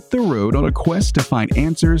has hit the road on a quest to find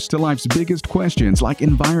answers to life's biggest questions like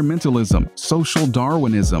environmentalism, social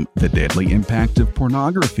Darwinism, the deadly impact of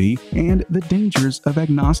pornography, and the dangers of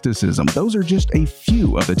agnosticism. Those are just a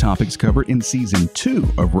few of the topics covered in Season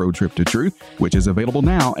 2 of Road Trip to Truth, which is available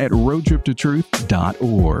now at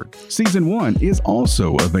roadtriptotruth.org. Season 1 is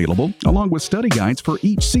also available, along with study guides for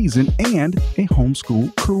each season and a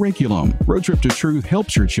homeschool curriculum. Road Trip to Truth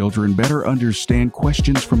helps your children better understand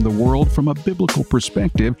questions from the world from a biblical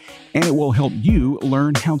perspective, and it will help you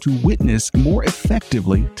learn how to witness more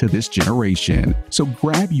effectively to this generation. So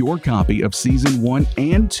grab your copy of Season 1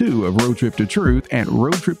 and 2 of Road Trip to Truth at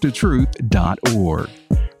roadtriptotruth.org.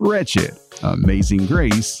 Wretched, amazing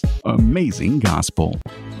grace, amazing gospel.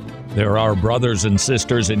 There are brothers and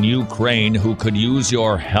sisters in Ukraine who could use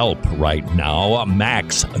your help right now.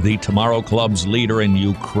 Max, the Tomorrow Club's leader in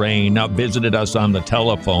Ukraine, visited us on the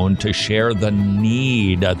telephone to share the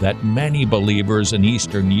need that many believers in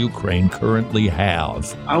eastern Ukraine currently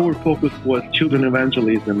have. Our focus was children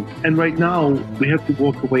evangelism, and right now we have to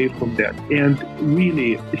walk away from that and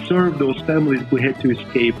really serve those families who had to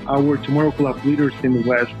escape. Our Tomorrow Club leaders in the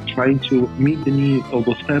West trying to meet the needs of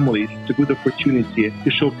those families. It's a good opportunity to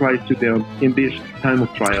show Christ to them in this time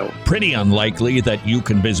of trial. Pretty unlikely that you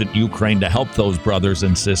can visit Ukraine to help those brothers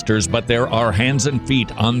and sisters, but there are hands and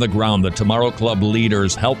feet on the ground, the Tomorrow Club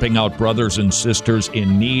leaders helping out brothers and sisters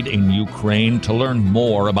in need in Ukraine. To learn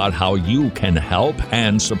more about how you can help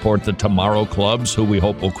and support the Tomorrow Clubs, who we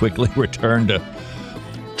hope will quickly return to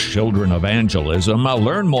children evangelism,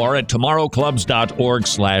 learn more at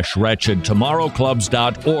tomorrowclubs.org/wretched,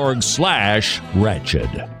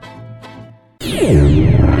 tomorrowclubs.org/wretched.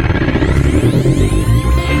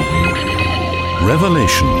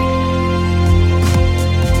 Revelation.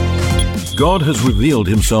 God has revealed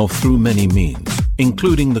himself through many means,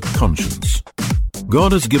 including the conscience.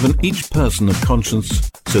 God has given each person a conscience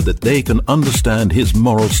so that they can understand his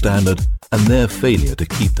moral standard and their failure to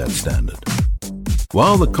keep that standard.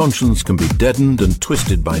 While the conscience can be deadened and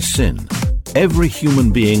twisted by sin, every human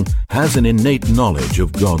being has an innate knowledge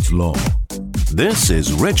of God's law. This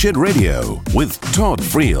is Wretched Radio with Todd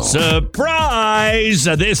Friel. Surprise!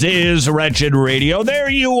 This is Wretched Radio. There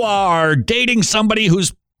you are, dating somebody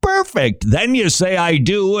who's perfect. Then you say, I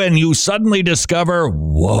do, and you suddenly discover,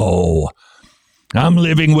 whoa, I'm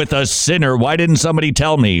living with a sinner. Why didn't somebody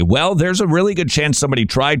tell me? Well, there's a really good chance somebody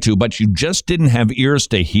tried to, but you just didn't have ears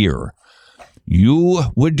to hear. You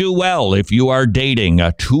would do well if you are dating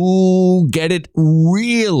to get it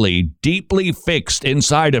really deeply fixed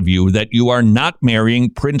inside of you that you are not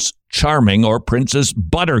marrying Prince Charming or Princess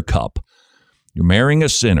Buttercup. You're marrying a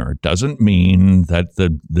sinner. It doesn't mean that the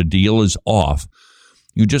deal is off.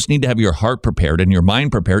 You just need to have your heart prepared and your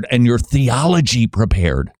mind prepared and your theology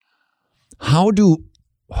prepared.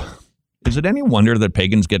 Is it any wonder that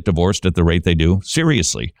pagans get divorced at the rate they do?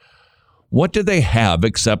 Seriously. What do they have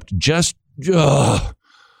except just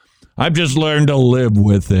I've just learned to live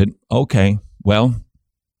with it. Okay, well,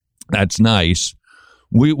 that's nice.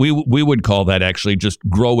 We would call that actually just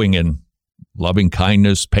growing in loving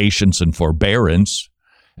kindness, patience, and forbearance.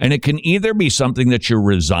 And it can either be something that you're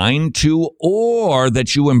resigned to or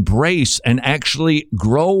that you embrace and actually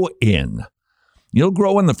grow in. You'll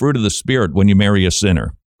grow in the fruit of the Spirit when you marry a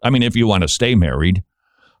sinner. I mean, if you want to stay married.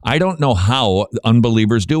 I don't know how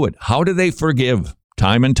unbelievers do it. How do they forgive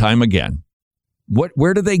time and time again?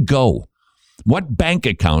 Where do they go? What bank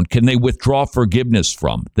account can they withdraw forgiveness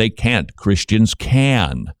from? They can't. Christians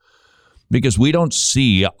can. Because we don't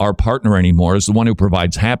see our partner anymore as the one who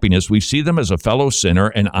provides happiness. We see them as a fellow sinner,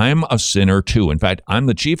 and I'm a sinner too. In fact, I'm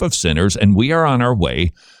the chief of sinners, and we are on our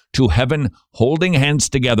way to heaven holding hands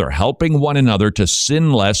together, helping one another to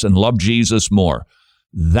sin less and love Jesus more.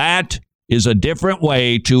 That is a different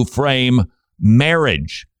way to frame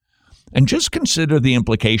marriage. And just consider the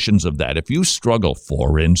implications of that. If you struggle,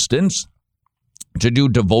 for instance, to do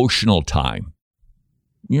devotional time,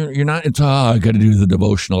 you're not, I got to do the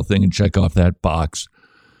devotional thing and check off that box.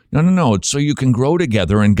 No. It's so you can grow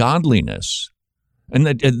together in godliness, and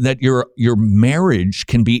that your marriage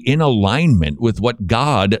can be in alignment with what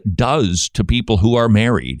God does to people who are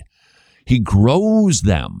married. He grows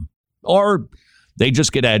them, or they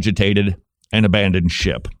just get agitated and abandon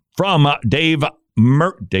ship. From Dave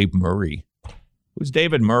Murray. Who's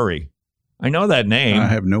David Murray? I know that name. I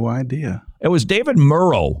have no idea. It was David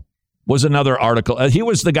Murrow. Was another article. He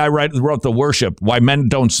was the guy who wrote the worship, Why Men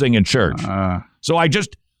Don't Sing in Church. So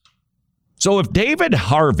if David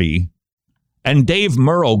Harvey and Dave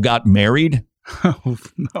Murrow got married, oh,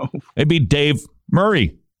 no, it'd be Dave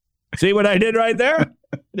Murray. See what I did right there?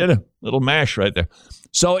 Did a little mash right there.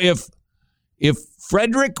 So if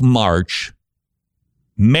Frederick March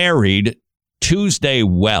married Tuesday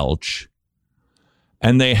Welch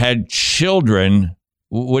and they had children,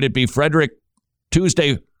 would it be Frederick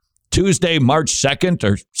Tuesday March 2nd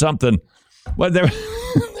or something? Well,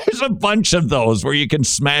 there's a bunch of those where you can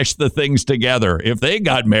smash the things together. If they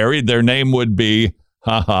got married, their name would be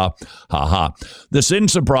the sin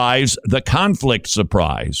surprise, the conflict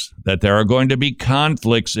surprise, that there are going to be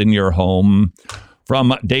conflicts in your home.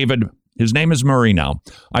 From David, his name is Murray now.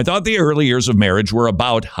 I thought the early years of marriage were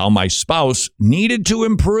about how my spouse needed to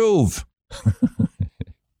improve.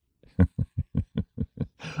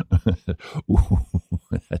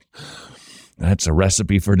 That's a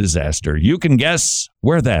recipe for disaster. You can guess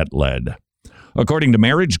where that led. According to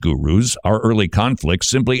marriage gurus, our early conflicts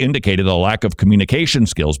simply indicated a lack of communication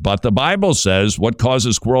skills. But the Bible says, what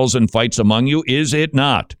causes quarrels and fights among you, is it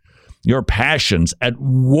not? Your passions at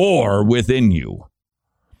war within you.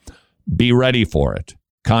 Be ready for it.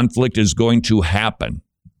 Conflict is going to happen.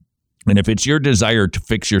 And if it's your desire to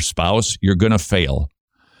fix your spouse, you're going to fail.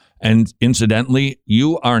 And incidentally,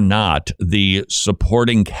 you are not the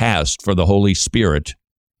supporting cast for the Holy Spirit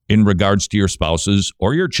in regards to your spouse's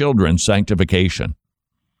or your children's sanctification.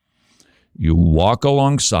 You walk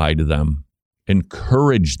alongside them,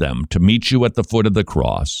 encourage them to meet you at the foot of the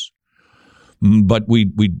cross. But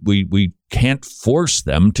we can't force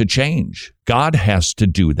them to change. God has to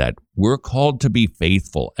do that. We're called to be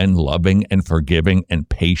faithful and loving and forgiving and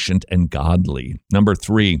patient and godly. Number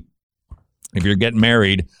 3, if you're getting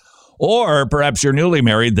married, or perhaps you're newly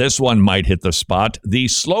married, this one might hit the spot. The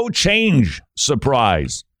slow change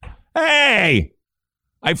surprise. Hey,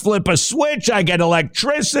 I flip a switch, I get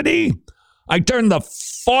electricity, I turn the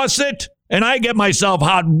faucet, and I get myself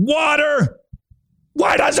hot water.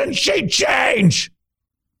 Why doesn't she change?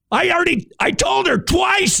 I told her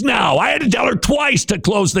twice now. I had to tell her twice to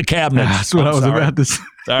close the cabinet. That's what I was about to say.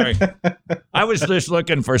 Sorry. I was just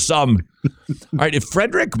looking for some. All right, if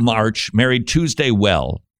Frederick March married Tuesday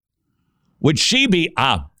Well, would she be,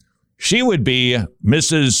 she would be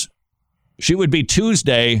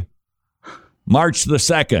Tuesday, March the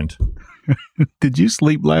 2nd. Did you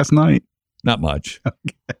sleep last night? Not much.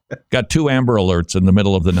 Okay. Got 2 Amber Alerts in the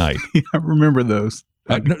middle of the night. Yeah, I remember those.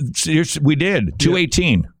 No, we did.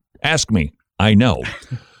 2:18. Ask me. I know.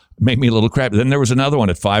 Made me a little crappy. Then there was another one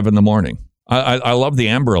at 5 in the morning. I love the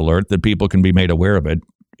Amber Alert that people can be made aware of it.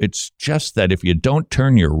 It's just that if you don't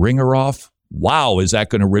turn your ringer off, wow, is that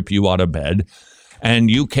going to rip you out of bed? And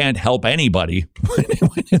you can't help anybody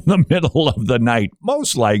in the middle of the night,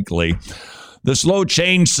 most likely. The slow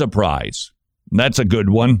change surprise. That's a good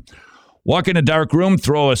one. Walk in a dark room,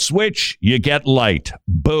 throw a switch, you get light.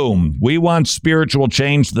 Boom. We want spiritual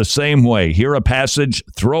change the same way. Hear a passage,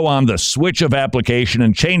 throw on the switch of application,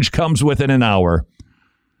 and change comes within an hour.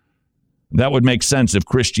 That would make sense if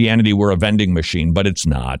Christianity were a vending machine, but it's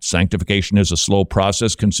not. Sanctification is a slow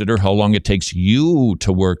process. Consider how long it takes you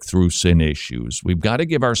to work through sin issues. We've got to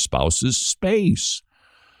give our spouses space.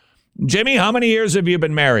 Jimmy, how many years have you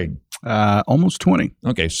been married? Almost 20.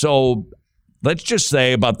 Okay, so let's just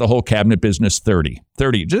say about the whole cabinet business, 30.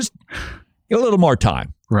 30. Just A little more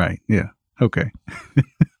time. Right. Yeah. Okay.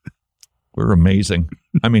 We're amazing.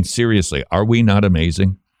 I mean, seriously, are we not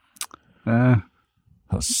amazing? How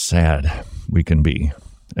sad we can be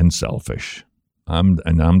and selfish. I'm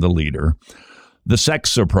the leader. The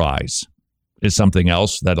sex surprise is something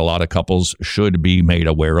else that a lot of couples should be made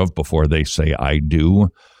aware of before they say I do.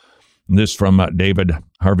 This from David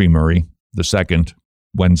Harvey Murray, the second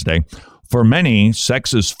Wednesday. For many,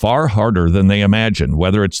 sex is far harder than they imagine,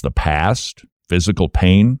 whether it's the past, physical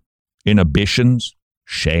pain, inhibitions,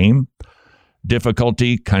 shame,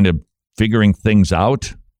 difficulty kind of figuring things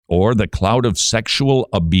out, or the cloud of sexual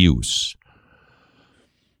abuse.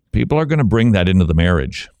 People are going to bring that into the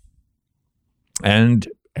marriage. And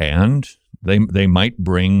they might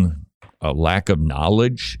bring a lack of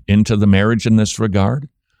knowledge into the marriage in this regard.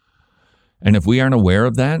 And if we aren't aware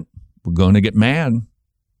of that, we're going to get mad,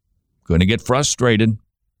 going to get frustrated,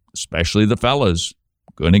 especially the fellas,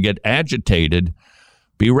 going to get agitated.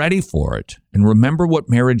 Be ready for it. And remember what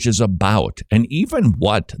marriage is about and even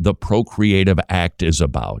what the procreative act is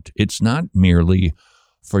about. It's not merely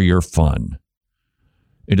for your fun.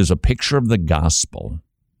 It is a picture of the gospel.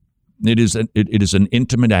 It is an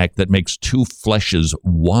intimate act that makes two fleshes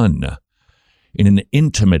one in an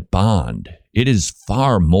intimate bond. It is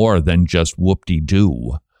far more than just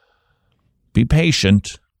whoop-de-doo. Be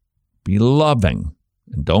patient, be loving,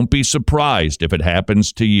 and don't be surprised if it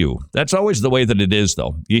happens to you. That's always the way that it is,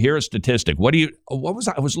 though. You hear a statistic. I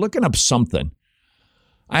was looking up something.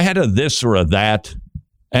 I had a this or a that,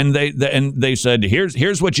 and they said,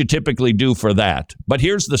 here's what you typically do for that, but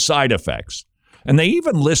here's the side effects. And they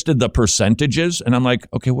even listed the percentages, and I'm like,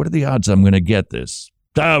 okay, what are the odds I'm going to get this?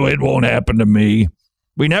 Oh, it won't happen to me.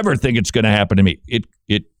 We never think it's going to happen to me. It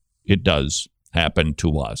does happen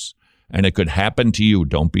to us, and it could happen to you.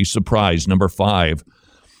 Don't be surprised. Number 5,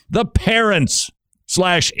 the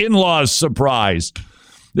parents/in-laws surprise.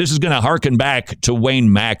 This is going to harken back to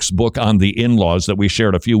Wayne Mack's book on the in-laws that we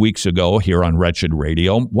shared a few weeks ago here on Wretched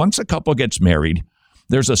Radio. Once a couple gets married,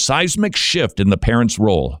 there's a seismic shift in the parents'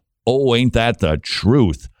 role. Oh, ain't that the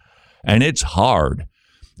truth? And it's hard.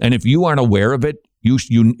 And if you aren't aware of it,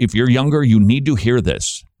 if you're younger, you need to hear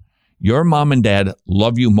this. Your mom and dad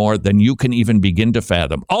love you more than you can even begin to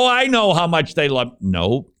fathom. Oh, I know how much they love.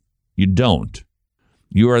 No, you don't.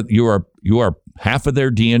 You are half of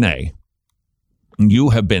their DNA.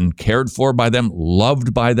 You have been cared for by them,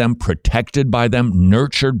 loved by them, protected by them,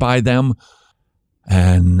 nurtured by them.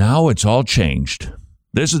 And now it's all changed.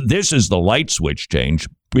 This is the light switch change,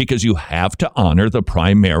 because you have to honor the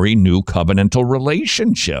primary new covenantal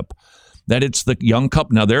relationship. That it's the young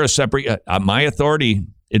couple. Now they're a separate, my authority,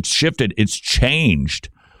 it's shifted, it's changed.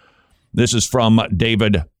 This is from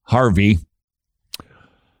David Harvey.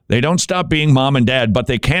 They don't stop being mom and dad, but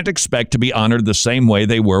they can't expect to be honored the same way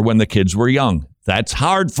they were when the kids were young. That's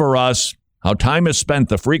hard for us. How time is spent,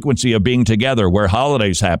 the frequency of being together, where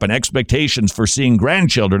holidays happen, expectations for seeing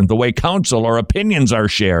grandchildren, the way counsel or opinions are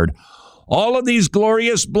shared. All of these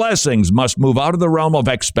glorious blessings must move out of the realm of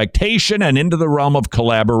expectation and into the realm of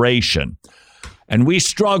collaboration. And we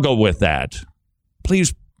struggle with that.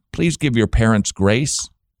 Please give your parents grace.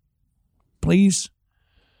 Please.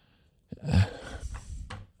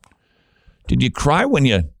 Did you cry when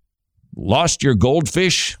you lost your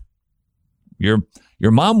goldfish? Your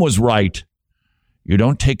mom was right. You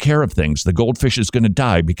don't take care of things. The goldfish is going to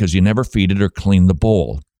die because you never feed it or clean the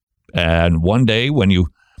bowl. And one day when you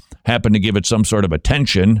happen to give it some sort of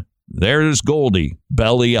attention, there's Goldie,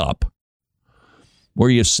 belly up.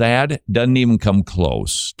 Were you sad? Doesn't even come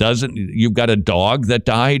close. You've got a dog that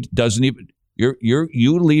died? Doesn't even.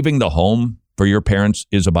 You leaving the home for your parents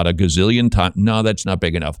is about a gazillion times. No, that's not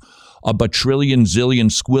big enough. A batrillion,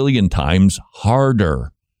 zillion, squillion times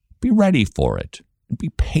harder. Be ready for it. And be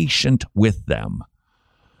patient with them.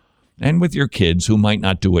 And with your kids who might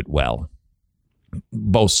not do it well.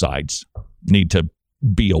 Both sides need to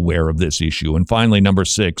be aware of this issue. And finally, number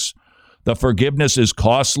 6, the forgiveness is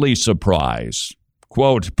costly surprise.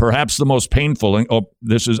 Quote, perhaps the most painful,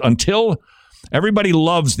 this is until everybody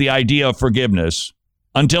loves the idea of forgiveness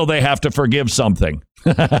until they have to forgive something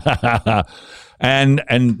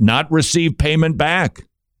and not receive payment back.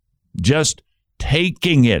 Just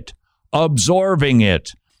taking it, absorbing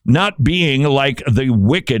it, not being like the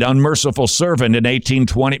wicked, unmerciful servant in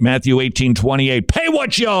Matthew 18:28. Pay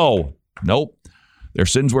what you owe. Nope. Their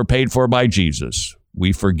sins were paid for by Jesus.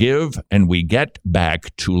 We forgive and we get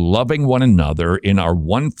back to loving one another in our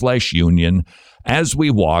one flesh union as we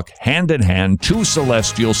walk hand in hand to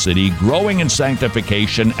Celestial City, growing in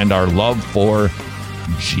sanctification and our love for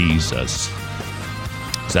Jesus.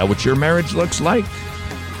 Is that what your marriage looks like?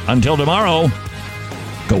 Until tomorrow,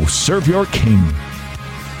 Go serve your king.